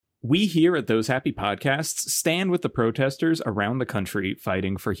We here at Those Happy Podcasts stand with the protesters around the country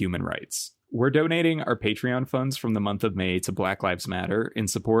fighting for human rights. We're donating our Patreon funds from the month of May to Black Lives Matter in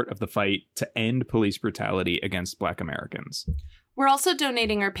support of the fight to end police brutality against Black Americans. We're also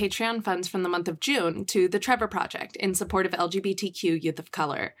donating our Patreon funds from the month of June to the Trevor Project in support of LGBTQ youth of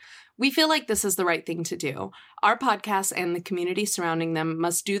color. We feel like this is the right thing to do. Our podcasts and the community surrounding them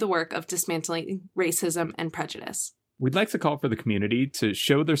must do the work of dismantling racism and prejudice. We'd like to call for the community to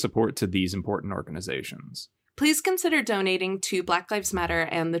show their support to these important organizations. Please consider donating to Black Lives Matter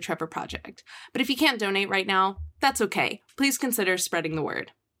and the Trevor Project. But if you can't donate right now, that's okay. Please consider spreading the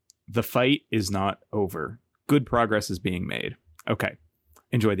word. The fight is not over. Good progress is being made. Okay,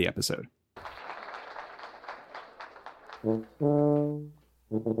 enjoy the episode.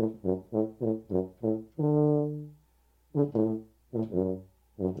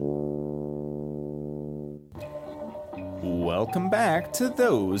 Welcome back to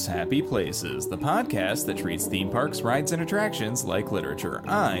Those Happy Places, the podcast that treats theme parks, rides, and attractions like literature.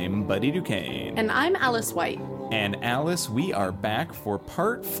 I'm Buddy Duquesne. And I'm Alice White. And Alice, we are back for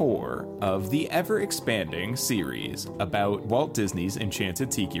part 4 of the ever-expanding series about Walt Disney's Enchanted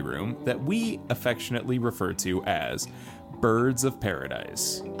Tiki Room that we affectionately refer to as Birds of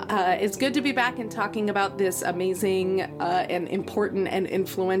Paradise. It's good to be back and talking about this amazing and important and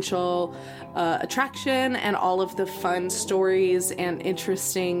influential attraction and all of the fun stories and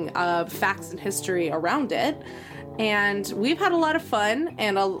interesting facts and history around it. And we've had a lot of fun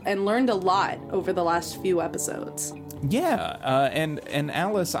and learned a lot over the last few episodes. Yeah, and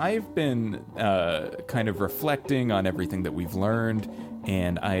Alice, I've been kind of reflecting on everything that we've learned,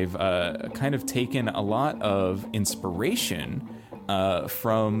 and I've kind of taken a lot of inspiration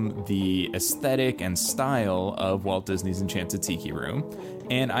from the aesthetic and style of Walt Disney's Enchanted Tiki Room,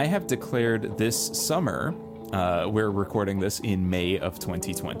 and I have declared this summer, we're recording this in May of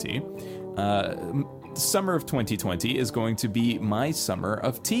 2020, summer of 2020 is going to be my summer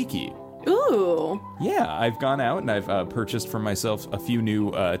of Tiki. Ooh. Yeah, I've gone out and I've purchased for myself a few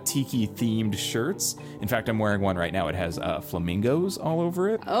new Tiki-themed shirts. In fact, I'm wearing one right now. It has flamingos all over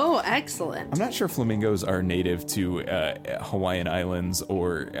it. Oh, excellent. I'm not sure flamingos are native to Hawaiian Islands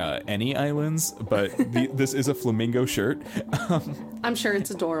or any islands, but this is a flamingo shirt. I'm sure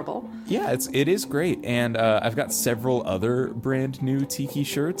it's adorable. Yeah, it is great. And I've got several other brand new Tiki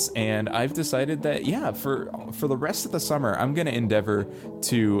shirts, and I've decided that, yeah, for the rest of the summer, I'm going to endeavor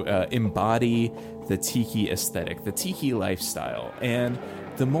to embody the Tiki aesthetic, the Tiki lifestyle. And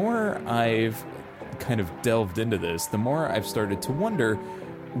the more I've kind of delved into this, the more I've started to wonder,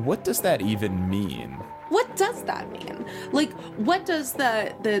 what does that even mean? What does that mean? Like, what does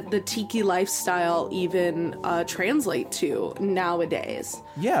the Tiki lifestyle even translate to nowadays?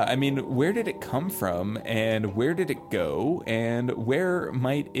 Yeah, I mean, where did it come from, and where did it go, and where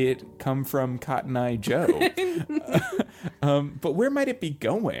might it come from, Cotton Eye Joe? But where might it be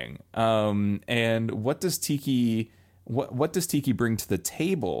going? And what does Tiki bring to the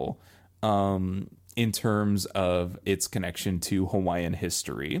table in terms of its connection to Hawaiian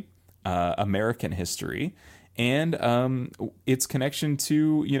history? American history, and its connection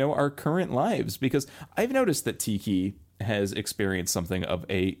to, our current lives, because I've noticed that Tiki has experienced something of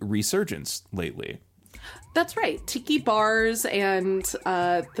a resurgence lately. That's right. Tiki bars and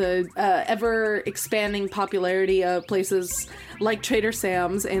the ever-expanding popularity of places like Trader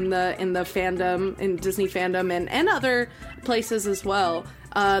Sam's in the fandom, in Disney fandom, and other places as well.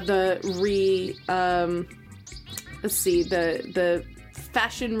 The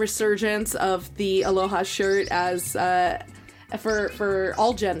fashion resurgence of the Aloha shirt as for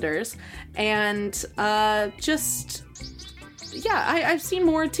all genders, and I've seen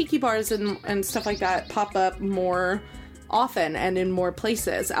more Tiki bars and stuff like that pop up more often and in more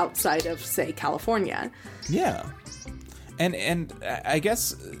places outside of, say, California. Yeah. And I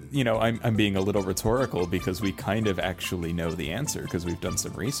guess, I'm being a little rhetorical because we kind of actually know the answer because we've done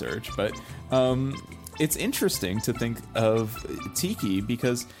some research, but it's interesting to think of Tiki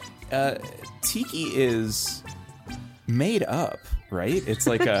because Tiki is made up, right? It's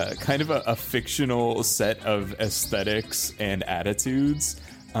like a kind of a fictional set of aesthetics and attitudes.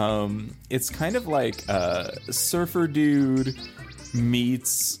 It's kind of like surfer dude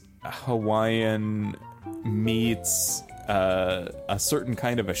meets Hawaiian meets a certain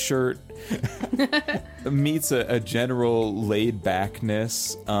kind of a shirt meets a general laid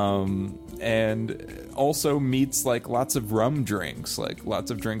backness, and also meets like lots of rum drinks, like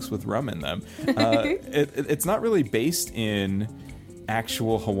lots of drinks with rum in them. It's not really based in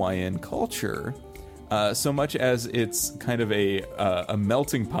actual Hawaiian culture, so much as it's kind of a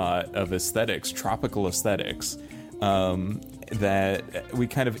melting pot of aesthetics, tropical aesthetics. that we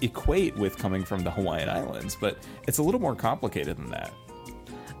kind of equate with coming from the Hawaiian Islands, but it's a little more complicated than that.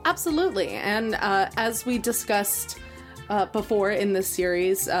 Absolutely. And as we discussed before in this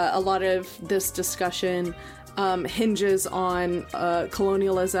series, a lot of this discussion hinges on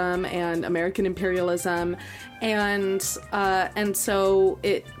colonialism and American imperialism, and so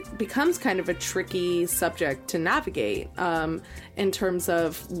it becomes kind of a tricky subject to navigate in terms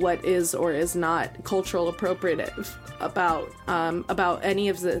of what is or is not cultural appropriative about any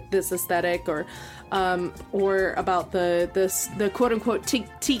of this aesthetic or about the quote unquote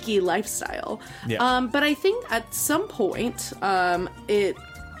tiki lifestyle. Yeah. But I think at some point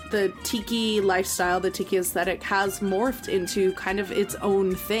the tiki lifestyle, the tiki aesthetic has morphed into kind of its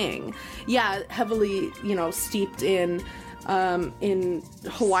own thing. Yeah, heavily, steeped in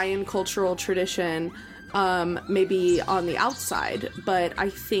Hawaiian cultural tradition, maybe on the outside, but I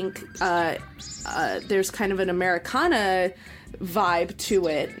think there's kind of an Americana vibe to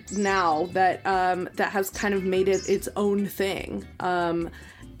it now that has kind of made it its own thing. And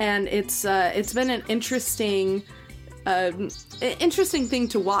it's been an interesting thing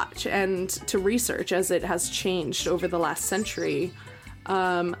to watch and to research as it has changed over the last century.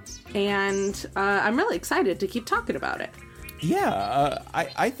 And I'm really excited to keep talking about it. Yeah,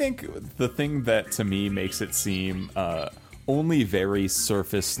 I think the thing that to me makes it seem only very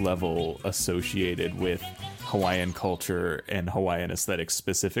surface level associated with Hawaiian culture and Hawaiian aesthetics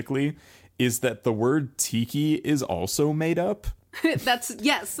specifically is that the word tiki is also made up.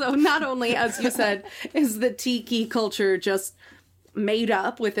 Yes. So not only, as you said, is the tiki culture just made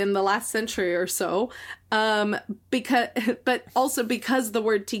up within the last century or so, but also because the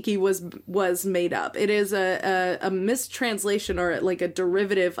word tiki was made up. It is a mistranslation or like a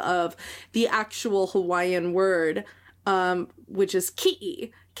derivative of the actual Hawaiian word, which is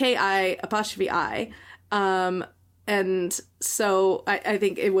ki'i, K-I'. And so I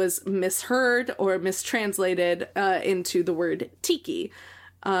think it was misheard or mistranslated into the word tiki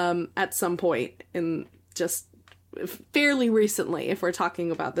at some point in just fairly recently, if we're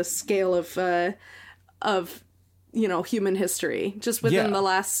talking about the scale of human history, just within the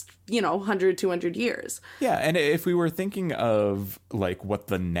last 100, 200 years. Yeah, and if we were thinking of like what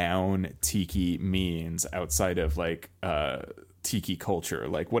the noun tiki means outside of like tiki culture,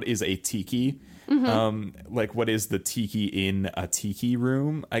 like what is a tiki? Mm-hmm. Like what is the tiki in a tiki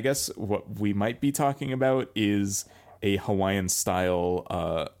room? I guess what we might be talking about is a Hawaiian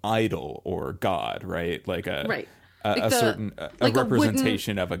style idol or god, right? Like a certain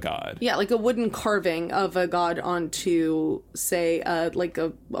representation of a god. Yeah, like a wooden carving of a god onto, say, like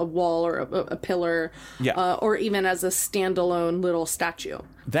a wall or a pillar, or even as a standalone little statue.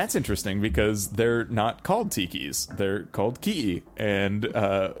 That's interesting because they're not called tikis; they're called ki'i, and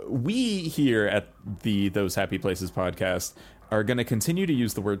we here at the Those Happy Places podcast are going to continue to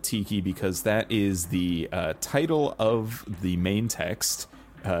use the word tiki because that is the title of the main text,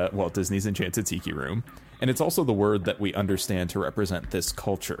 Walt Disney's Enchanted Tiki Room. And it's also the word that we understand to represent this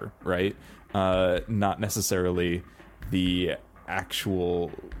culture, right? Not necessarily the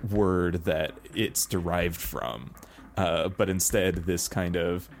actual word that it's derived from, but instead this kind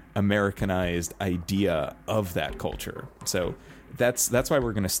of Americanized idea of that culture. So that's why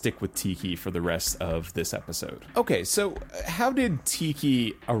we're going to stick with tiki for the rest of this episode. Okay, so how did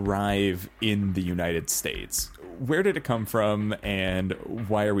tiki arrive in the United States? Where did it come from, and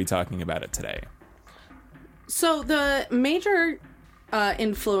why are we talking about it today? So the major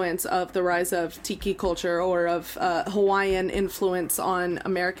influence of the rise of tiki culture or of Hawaiian influence on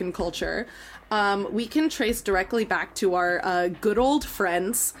American culture, we can trace directly back to our good old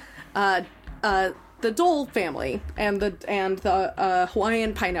friends, the Dole family and the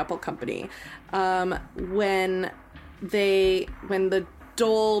Hawaiian Pineapple Company. When the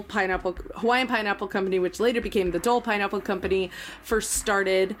Hawaiian Pineapple Company, which later became the Dole Pineapple Company, first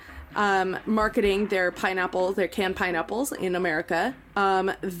started marketing their canned pineapples in America,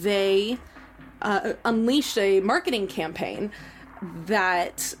 they unleashed a marketing campaign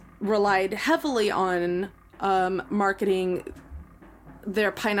that relied heavily on marketing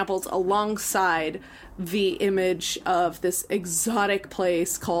their pineapples alongside the image of this exotic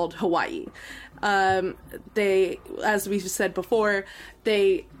place called Hawaii. They, as we've said before,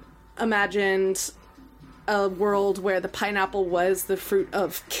 they imagined a world where the pineapple was the fruit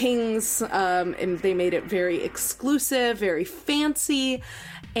of kings, and they made it very exclusive, very fancy,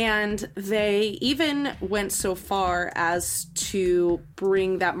 and they even went so far as to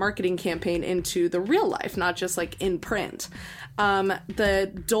bring that marketing campaign into the real life, not just like in print.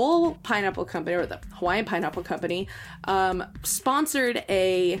 The Dole Pineapple Company, or the Hawaiian Pineapple Company, sponsored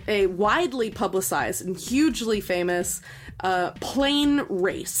a widely publicized and hugely famous plane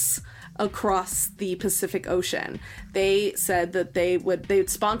race across the Pacific Ocean. They said that they'd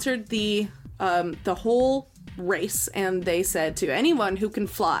sponsored the whole race, and they said to anyone who can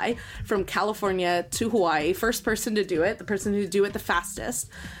fly from California to Hawaii, first person to do it, the person who do it the fastest,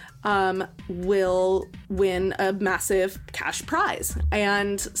 will win a massive cash prize.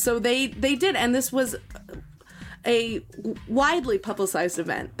 And so they did, and this was a widely publicized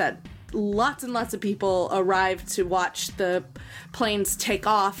event that lots and lots of people arrived to watch the planes take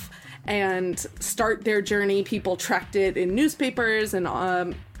off and start their journey. People tracked it in newspapers and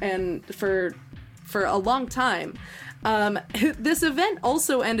for a long time. This event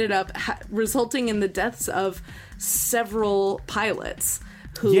also ended up resulting in the deaths of several pilots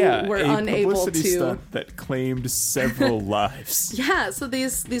who were unable to. Stunt that claimed several lives. Yeah, so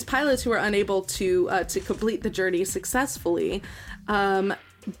these pilots who were unable to complete the journey successfully,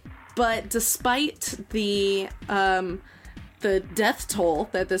 but despite the death toll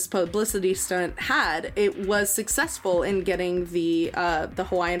that this publicity stunt had, it was successful in getting the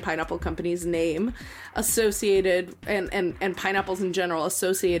Hawaiian Pineapple Company's name associated and pineapples in general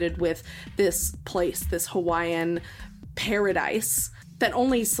associated with this place, this Hawaiian paradise that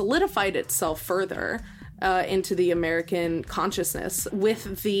only solidified itself further into the American consciousness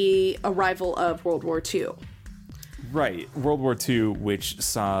with the arrival of World War II. Right. World War II, which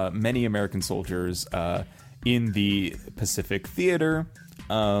saw many American soldiers in the Pacific Theater,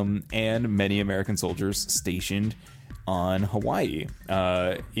 and many American soldiers stationed on Hawaii,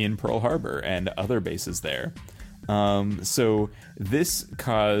 in Pearl Harbor and other bases there. So this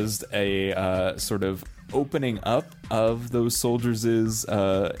caused a sort of opening up of those soldiers'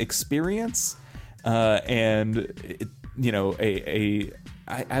 experience, and it,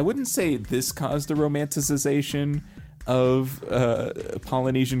 I wouldn't say this caused a romanticization of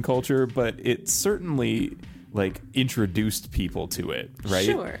Polynesian culture, but it certainly introduced people to it, right?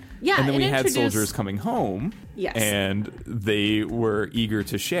 Sure. Yeah. And then we had soldiers coming home, yes, and they were eager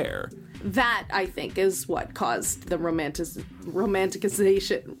to share. That, I think, is what caused the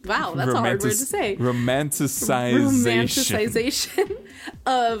romanticization. Wow, that's a hard word to say. Romanticization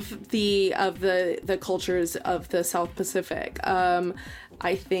of the cultures of the South Pacific.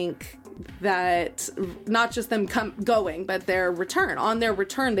 I think that not just them going, but their return. On their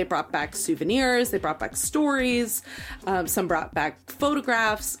return, they brought back souvenirs, they brought back stories, some brought back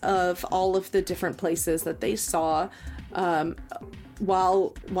photographs of all of the different places that they saw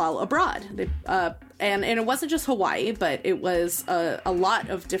while abroad. And it wasn't just Hawaii, but it was a lot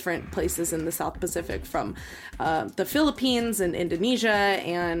of different places in the South Pacific, from the Philippines and Indonesia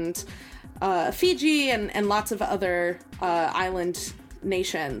and Fiji and lots of other island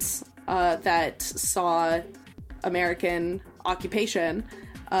nations that saw American occupation,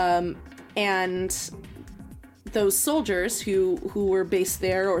 and those soldiers who were based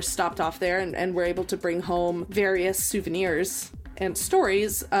there or stopped off there and were able to bring home various souvenirs and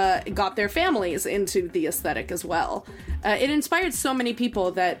stories, got their families into the aesthetic as well. It inspired so many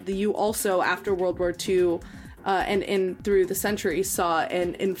people that you also, after World War II and through the century, saw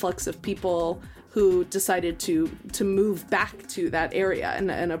an influx of people who decided to move back to that area,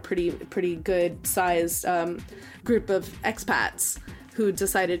 and a pretty good sized group of expats who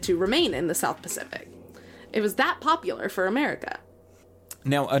decided to remain in the South Pacific. It was that popular for America.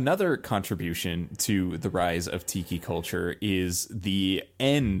 Now, another contribution to the rise of tiki culture is the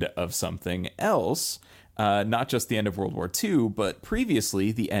end of something else, not just the end of World War II, but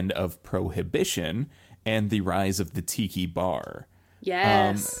previously the end of Prohibition and the rise of the tiki bar.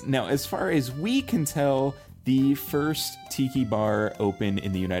 Yes. Now, as far as we can tell, the first tiki bar opened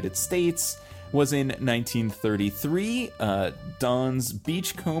in the United States was in 1933. Don's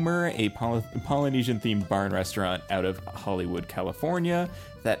Beachcomber, a Polynesian-themed bar and restaurant out of Hollywood, California,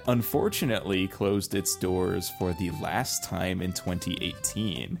 that unfortunately closed its doors for the last time in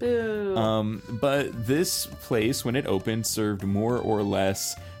 2018. Boo. But this place, when it opened, served more or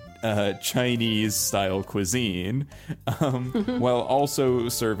less Chinese-style cuisine, while also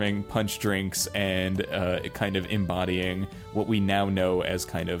serving punch drinks and kind of embodying what we now know as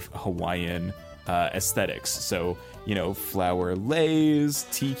kind of Hawaiian aesthetics. So, flower leis,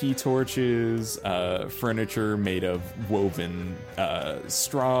 tiki torches, furniture made of woven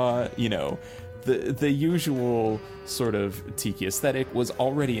straw, the usual sort of tiki aesthetic was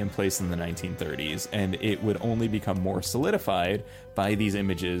already in place in the 1930s, and it would only become more solidified by these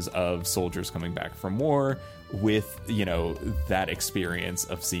images of soldiers coming back from war with, that experience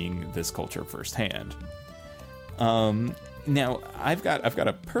of seeing this culture firsthand. Now, I've got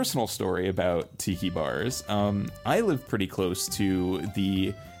a personal story about tiki bars. I live pretty close to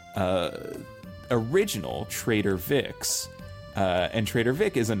the original Trader Vic's. And Trader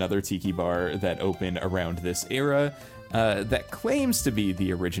Vic is another tiki bar that opened around this era that claims to be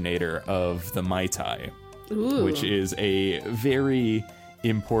the originator of the Mai Tai, which is a very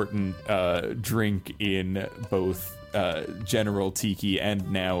important drink in both general tiki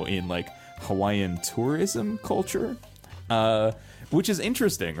and now in like Hawaiian tourism culture. Which is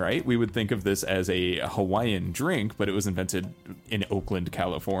interesting, right? We would think of this as a Hawaiian drink, but it was invented in Oakland,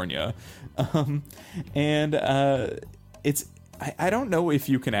 California. It's... I don't know if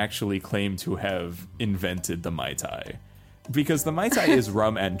you can actually claim to have invented the Mai Tai, because the Mai Tai is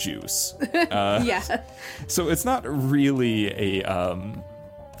rum and juice. Yeah. So it's not really an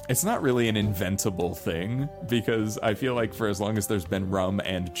inventable thing, because I feel like for as long as there's been rum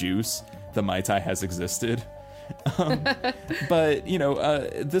and juice, the Mai Tai has existed. But, you know,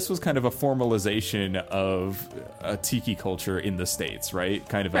 this was kind of a formalization of a tiki culture in the States, right?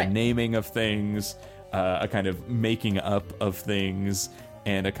 Kind of a naming of things, a kind of making up of things,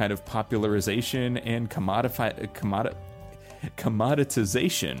 and a kind of popularization and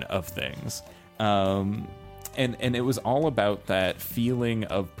commoditization of things. And it was all about that feeling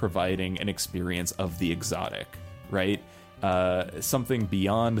of providing an experience of the exotic, right? Something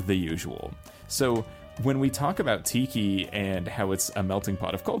beyond the usual. So when we talk about tiki and how it's a melting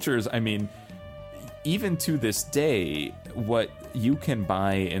pot of cultures, I mean, even to this day, what you can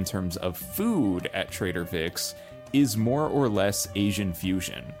buy in terms of food at Trader Vic's is more or less Asian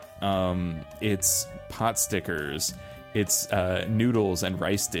fusion. It's pot stickers, it's noodles and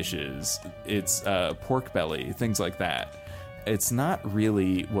rice dishes, it's pork belly, things like that. It's not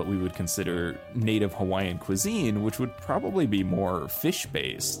really what we would consider native Hawaiian cuisine, which would probably be more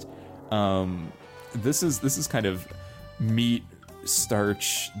fish-based. This is kind of meat,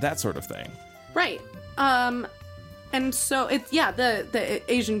 starch, that sort of thing. Right. And so it's the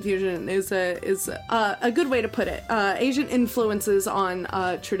Asian fusion is a good way to put it. Asian influences on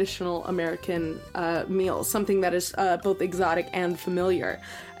traditional American meals, something that is both exotic and familiar.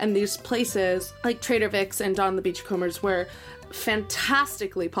 And these places like Trader Vic's and Don the Beachcombers were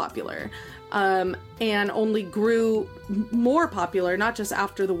fantastically popular. And only grew more popular, not just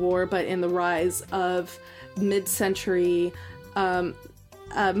after the war, but in the rise of mid-century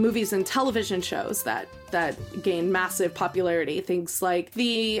movies and television shows that gained massive popularity. Things like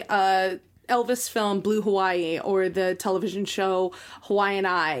the Elvis film Blue Hawaii, or the television show Hawaiian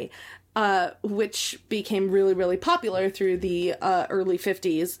Eye, which became really, really popular through the early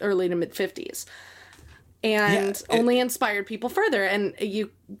to mid 50s. And only inspired people further. And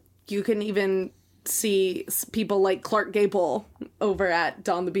you can even see people like Clark Gable over at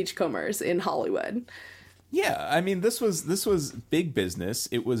Don the Beachcombers in Hollywood. Yeah, I mean, this was big business.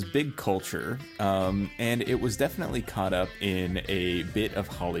 It was big culture, and it was definitely caught up in a bit of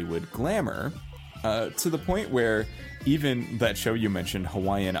Hollywood glamour, to the point where even that show you mentioned,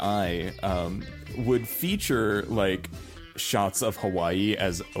 Hawaiian Eye, would feature like shots of Hawaii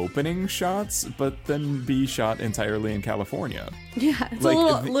as opening shots, but then be shot entirely in California. Yeah, it's like,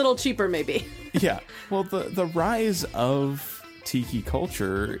 a little cheaper, maybe. Yeah, well, the rise of tiki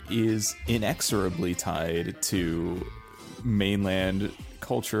culture is inexorably tied to mainland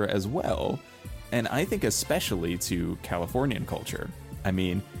culture as well, and I think especially to Californian culture. I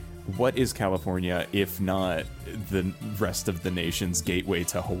mean, what is California if not the rest of the nation's gateway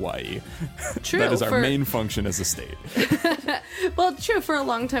to Hawaii? True. That is our main function as a state. Well, true. For a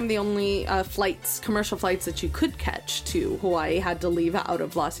long time, the only commercial flights that you could catch to Hawaii had to leave out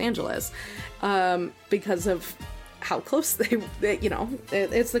of Los Angeles because of how close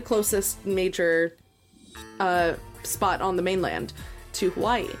it's the closest major spot on the mainland to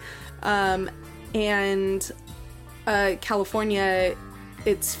Hawaii. And California,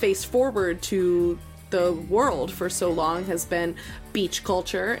 its face forward to the world for so long has been beach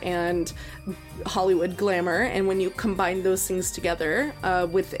culture and Hollywood glamour. And when you combine those things together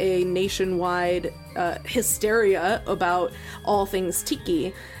with a nationwide hysteria about all things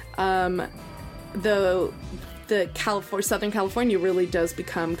tiki, the Southern California really does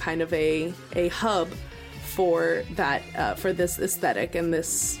become kind of a hub for that, for this aesthetic and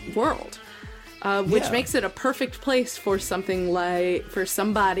this world, which makes it a perfect place for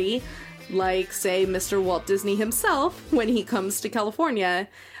somebody like, say, Mr. Walt Disney himself, when he comes to California,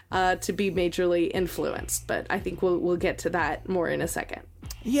 to be majorly influenced. But I think we'll get to that more in a second.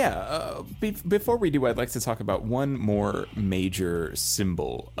 Yeah, before we do, I'd like to talk about one more major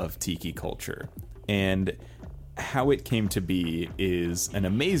symbol of tiki culture. And how it came to be is an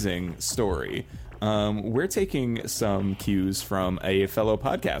amazing story. We're taking some cues from a fellow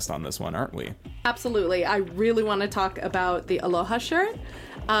podcast on this one, aren't we? Absolutely. I really want to talk about the Aloha shirt.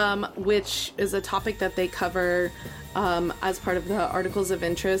 which is a topic that they cover as part of the Articles of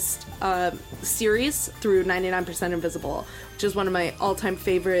Interest series through 99% Invisible, which is one of my all-time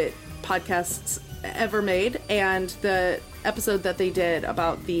favorite podcasts ever made. And the episode that they did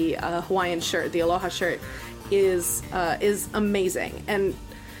about the Hawaiian shirt, the Aloha shirt, is amazing. And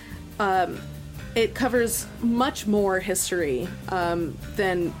it covers much more history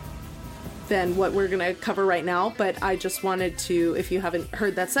than what we're going to cover right now. But I just wanted to, if you haven't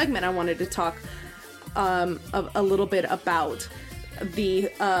heard that segment, I wanted to talk a little bit about the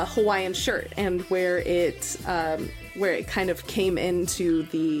Hawaiian shirt and where it kind of came into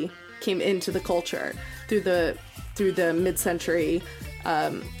the culture through the mid-century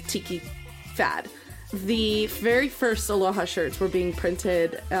tiki fad. The very first Aloha shirts were being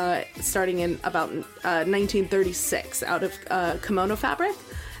printed starting in about 1936 out of kimono fabric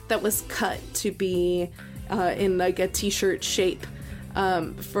that was cut to be in like a t-shirt shape.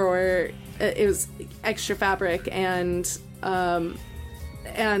 It was extra fabric and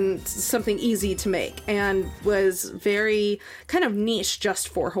something easy to make, and was very kind of niche just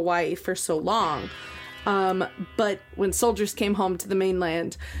for Hawaii for so long. But when soldiers came home to the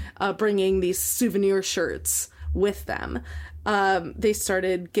mainland, bringing these souvenir shirts with them, they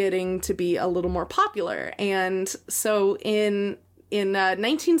started getting to be a little more popular. And so in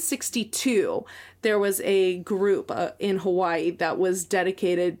 1962, there was a group in Hawaii that was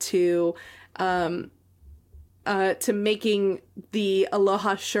dedicated to making the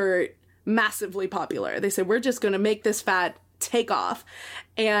Aloha shirt massively popular. They said, we're just going to make this fad take off.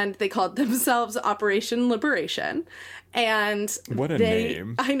 And they called themselves Operation Liberation. And what a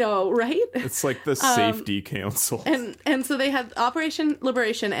name. I know, right? It's like the Safety Council. And so they had Operation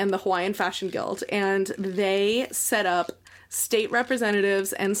Liberation and the Hawaiian Fashion Guild, and they set up state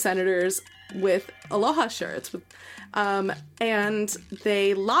representatives and senators with Aloha shirts. And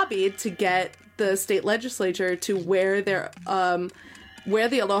they lobbied to get the state legislature to wear the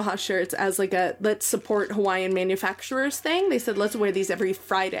Aloha shirts as like a let's support Hawaiian manufacturers thing. They said, let's wear these every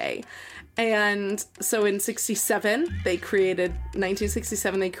Friday. And so in 1967, they created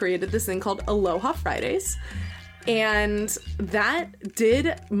this thing called Aloha Fridays. And that did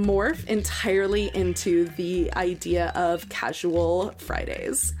morph entirely into the idea of casual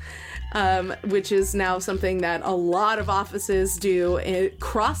Fridays, which is now something that a lot of offices do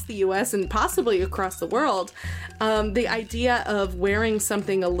across the U.S. and possibly across the world. The idea of wearing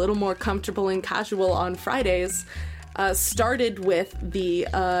something a little more comfortable and casual on Fridays started with the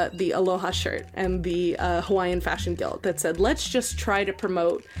Aloha shirt and the Hawaiian Fashion Guild that said, let's just try to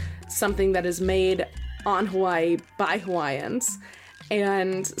promote something that is made on Hawaii by Hawaiians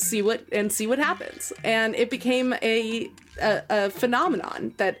and see what happens. And it became a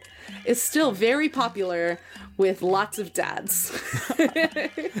phenomenon that is still very popular with lots of dads.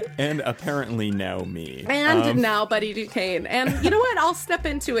 And apparently now me. And now Buddy Duquesne. And you know what? I'll step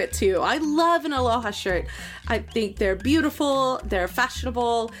into it too. I love an Aloha shirt. I think they're beautiful, they're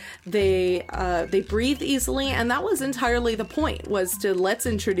fashionable, they breathe easily, and that was entirely the point, was to let's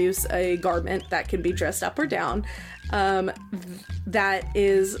introduce a garment that can be dressed up or down, that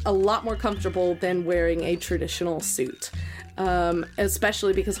is a lot more comfortable than wearing a traditional suit.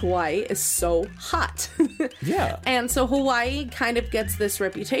 Especially because Hawaii is so hot. Yeah. And so Hawaii kind of gets this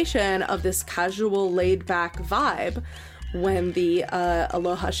reputation of this casual, laid-back vibe when the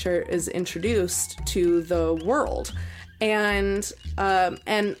Aloha shirt is introduced to the world. And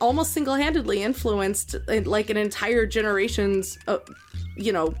almost single-handedly influenced like an entire generation's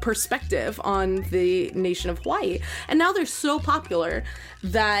perspective on the nation of Hawaii. And now they're so popular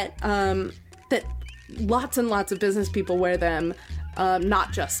that that lots and lots of business people wear them,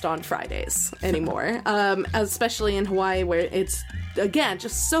 not just on Fridays anymore, especially in Hawaii, where it's, again,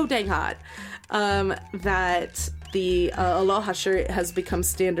 just so dang hot, that the Aloha shirt has become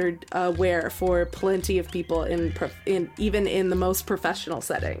standard wear for plenty of people even in the most professional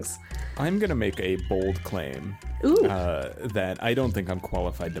settings. I'm going to make a bold claim that I don't think I'm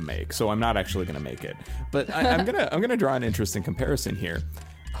qualified to make, so I'm not actually going to make it. But I'm gonna draw an interesting comparison here.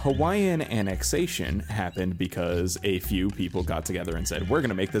 Hawaiian annexation happened because a few people got together and said, we're going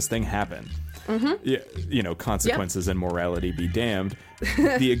to make this thing happen. Mm-hmm. Consequences and morality be damned.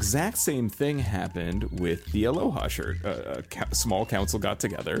 The exact same thing happened with the Aloha shirt. A small council got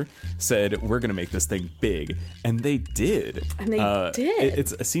together, said, we're going to make this thing big. And they did. And they did.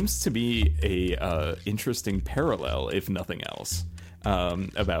 It seems to be a interesting parallel, if nothing else,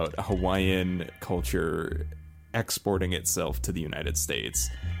 about Hawaiian culture exporting itself to the United States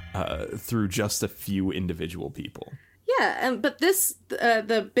through just a few individual people. Yeah, but this,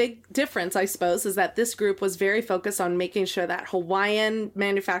 the big difference, I suppose, is that this group was very focused on making sure that Hawaiian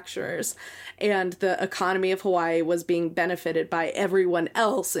manufacturers and the economy of Hawaii was being benefited by everyone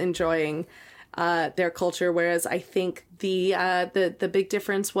else enjoying their culture. Whereas I think the big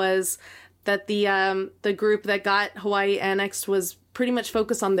difference was that the group that got Hawaii annexed was pretty much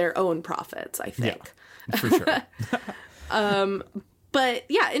focused on their own profits, I think. Yeah, for sure. But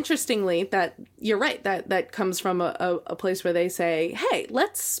yeah, interestingly, that you're right, that comes from a place where they say, hey,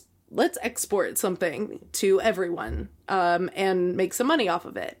 let's export something to everyone and make some money off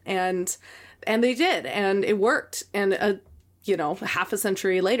of it. And they did, and it worked. And half a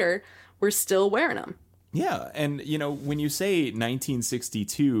century later, we're still wearing them. Yeah, and when you say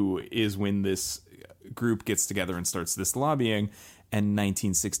 1962 is when this group gets together and starts this lobbying, and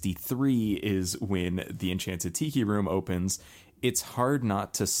 1963 is when the Enchanted Tiki Room opens, it's hard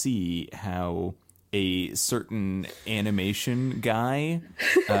not to see how a certain animation guy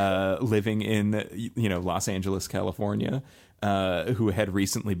living in Los Angeles, California, who had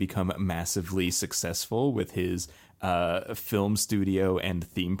recently become massively successful with his film studio and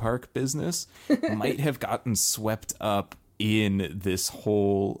theme park business might have gotten swept up in this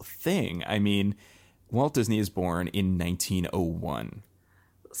whole thing. I mean, Walt Disney is born in 1901.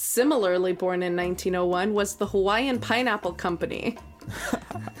 Similarly born in 1901 was the Hawaiian Pineapple Company.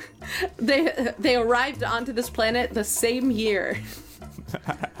 They arrived onto this planet the same year.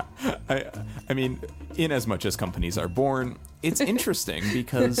 I mean, in as much as companies are born, it's interesting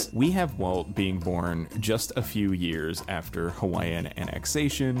because we have Walt being born just a few years after Hawaiian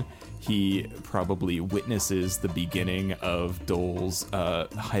annexation. He probably witnesses the beginning of Dole's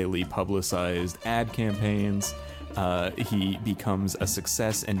highly publicized ad campaigns. He becomes a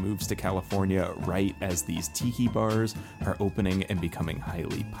success and moves to California right as these tiki bars are opening and becoming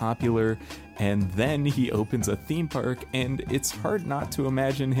highly popular. And then he opens a theme park, and it's hard not to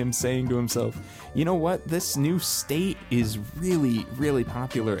imagine him saying to himself, you know what, this new state is really, really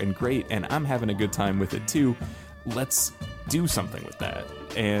popular and great, and I'm having a good time with it too. Let's do something with that.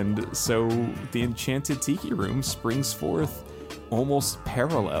 And so the Enchanted Tiki Room springs forth almost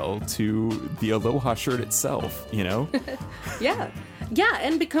parallel to the Aloha shirt itself, Yeah,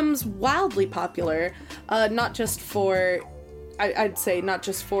 and becomes wildly popular, not just for, I'd say, not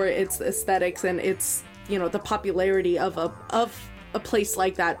just for its aesthetics and its, the popularity of a place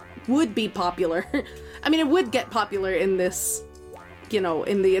like that would be popular. I mean, it would get popular in this,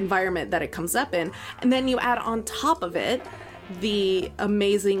 in the environment that it comes up in. And then you add on top of it the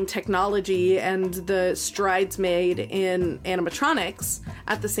amazing technology and the strides made in animatronics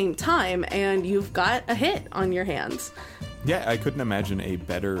at the same time, and you've got a hit on your hands. Yeah, I couldn't imagine a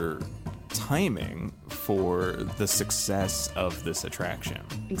better timing for the success of this attraction.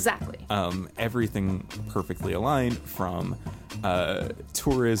 Exactly. Everything perfectly aligned, from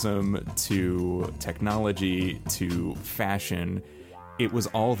tourism to technology to fashion. It was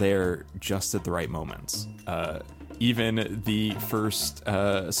all there just at the right moments. Even the first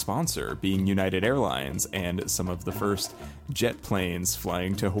sponsor being United Airlines, and some of the first jet planes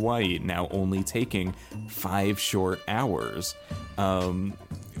flying to Hawaii now only taking 5 short hours. That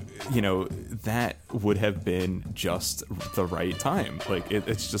would have been just the right time. Like,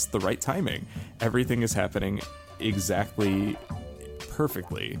 it's just the right timing. Everything is happening exactly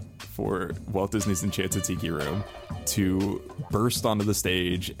perfectly for Walt Disney's Enchanted Tiki Room to burst onto the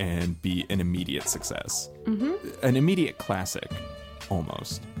stage and be an immediate success. Mm-hmm. An immediate classic,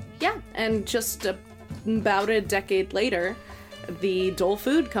 almost. Yeah, and just about a decade later, the Dole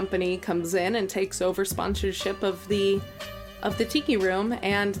Food Company comes in and takes over sponsorship of the Tiki Room,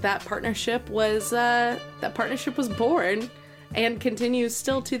 and that partnership was born and continues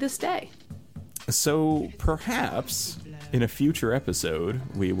still to this day. So perhaps in a future episode,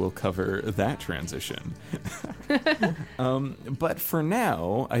 we will cover that transition. But for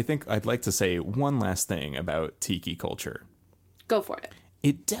now, I think I'd like to say one last thing about tiki culture. Go for it.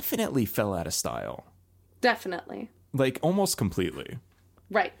 It definitely fell out of style. Definitely. Like, almost completely.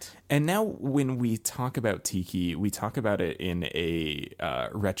 Right. And now when we talk about tiki, we talk about it in a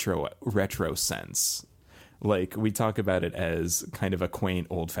retro sense. Like, we talk about it as kind of a quaint,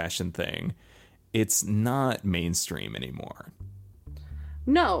 old-fashioned thing. It's not mainstream anymore.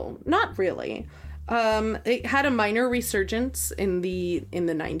 No, not really. It had a minor resurgence in the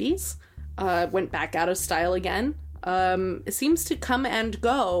 90s. Went back out of style again. It seems to come and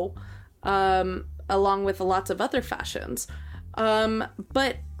go, along with lots of other fashions.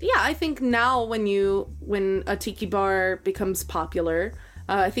 But yeah, I think now when a tiki bar becomes popular,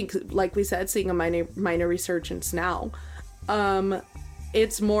 I think, like we said, seeing a minor resurgence now.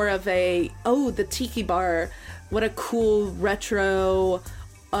 It's more of the tiki bar what a cool retro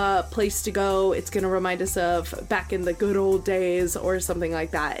place to go. It's going to remind us of back in the good old days or something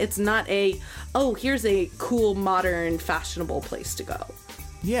like that. It's not here's a cool, modern, fashionable place to go.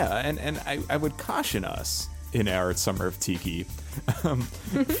 Yeah, and I would caution us in our Summer of Tiki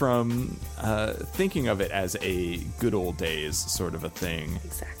from thinking of it as a good old days sort of a thing.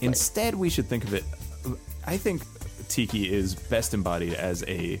 Exactly. Instead, we should think of it, I think Tiki is best embodied as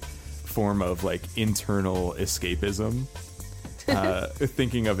a form of like internal escapism.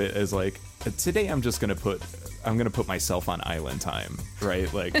 Thinking of it as like, today I'm gonna put myself on island time,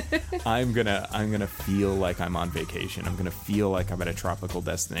 right? Like I'm gonna feel like I'm on vacation. I'm gonna feel like I'm at a tropical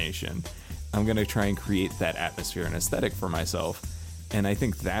destination. I'm gonna try and create that atmosphere and aesthetic for myself. And I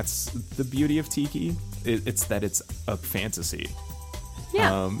think that's the beauty of Tiki. It's that it's a fantasy.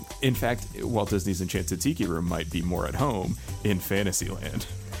 Yeah. In fact, Walt Disney's Enchanted Tiki Room might be more at home in Fantasyland.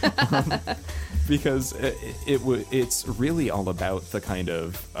 Because it's really all about the kind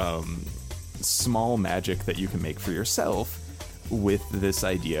of small magic that you can make for yourself with this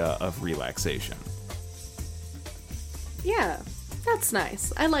idea of relaxation. Yeah, that's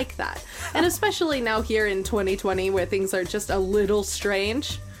nice. I like that. And especially now here in 2020 where things are just a little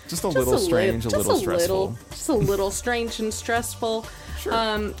strange. Just a little strange, a little stressful. Just a little strange and stressful.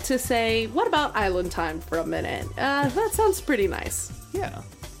 Sure. To say, what about island time for a minute? That sounds pretty nice. Yeah.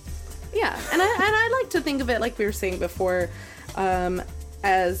 Yeah, and I like to think of it, like we were saying before,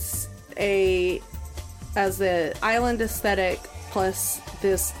 as the island aesthetic plus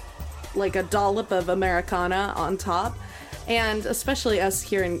this, like, a dollop of Americana on top. And especially us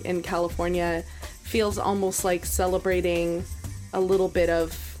here in California, feels almost like celebrating a little bit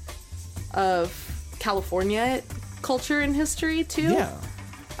of California culture and history too. Yeah.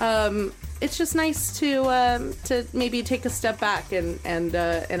 It's just nice to maybe take a step back and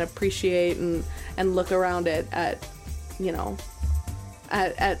appreciate and look around it at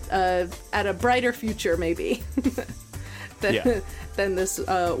a brighter future maybe than this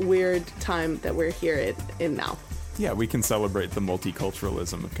weird time that we're here in now. Yeah, we can celebrate the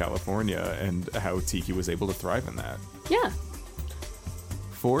multiculturalism of California and how Tiki was able to thrive in that. Yeah.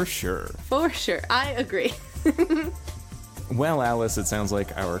 For sure. For sure. I agree. Well, Alice, it sounds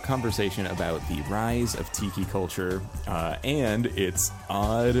like our conversation about the rise of Tiki culture and its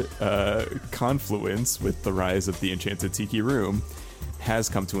odd confluence with the rise of the Enchanted Tiki Room has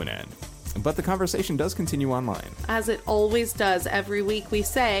come to an end. But the conversation does continue online. As it always does. Every week we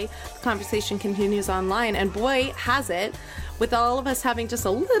say the conversation continues online, and boy, has it. With all of us having just a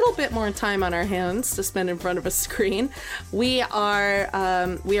little bit more time on our hands to spend in front of a screen, we are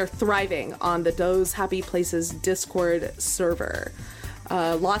thriving on the Those Happy Places Discord server.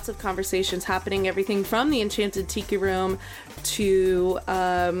 Lots of conversations happening, everything from the Enchanted Tiki Room to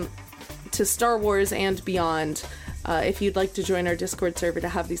Star Wars and beyond. If you'd like to join our Discord server to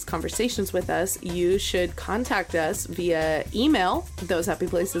have these conversations with us, you should contact us via email,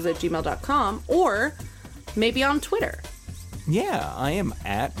 thosehappyplaces@gmail.com, or maybe on Twitter. Yeah, I am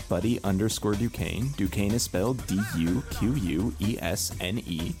at Buddy_Duquesne. Duquesne is spelled DUQUESNE.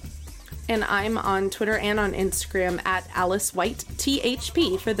 And I'm on Twitter and on Instagram at Alice White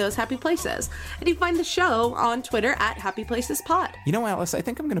THP for Those Happy Places. And you can find the show on Twitter at Happy Places Pod. You know, Alice, I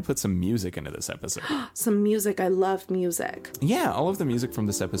think I'm going to put some music into this episode. Some music. I love music. Yeah, all of the music from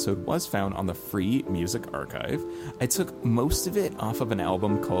this episode was found on the Free Music Archive. I took most of it off of an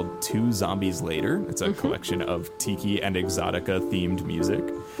album called Two Zombies Later. It's a collection of Tiki and Exotica themed music.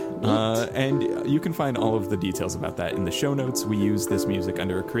 And you can find all of the details about that in the show notes. We use this music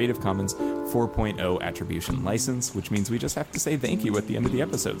under a Creative Commons 4.0 attribution license, which means we just have to say thank you at the end of the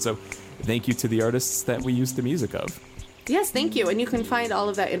episode. So thank you to the artists that we used the music of. Yes, thank you. And you can find all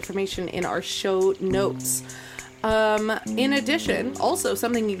of that information in our show notes. In addition, also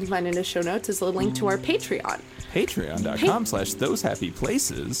something you can find in the show notes is a link to our Patreon.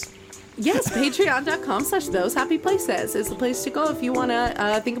 Patreon.com/thosehappyplaces. Yes, patreon.com/thosehappyplaces is the place to go if you want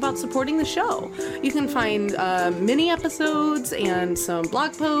to think about supporting the show. You can find mini episodes and some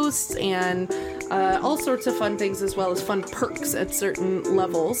blog posts and all sorts of fun things, as well as fun perks at certain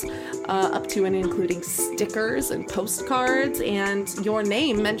levels, up to and including stickers and postcards and your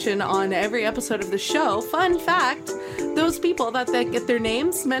name mentioned on every episode of the show. Fun fact, those people that get their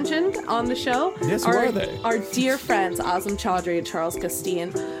names mentioned on the show are they? Our dear friends Azam Chaudhry and Charles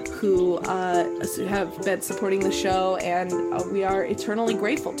Castine, who have been supporting the show, and we are eternally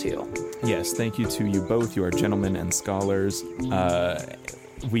grateful to. Yes, thank you to you both. You are gentlemen and scholars.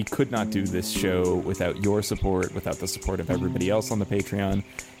 we could not do this show without your support, without the support of everybody else on the Patreon,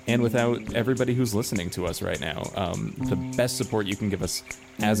 and without everybody who's listening to us right now. The best support you can give us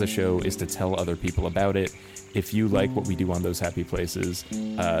as a show is to tell other people about it. If you like what we do on Those Happy Places,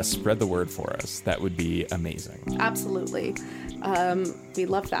 spread the word for us. That would be amazing. Absolutely. We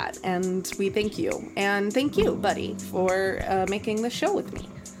love that, and we thank you. And thank you, buddy, for making the show with me.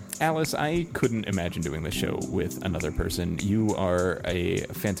 Alice, I couldn't imagine doing this show with another person. You are a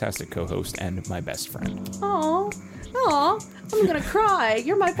fantastic co-host and my best friend. Aw, I'm gonna cry.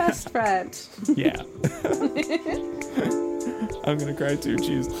 You're my best friend. Yeah. I'm gonna cry too,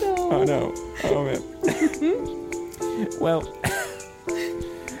 jeez. No. Oh no. Oh man. Well,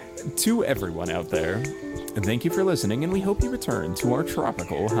 to everyone out there, thank you for listening, and we hope you return to our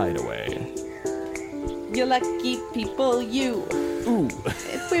tropical hideaway. You lucky people, you. Ooh.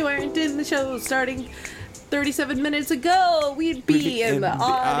 If we weren't in the show starting 37 minutes ago, we'd be in the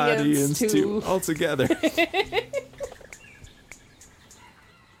audience too. Altogether.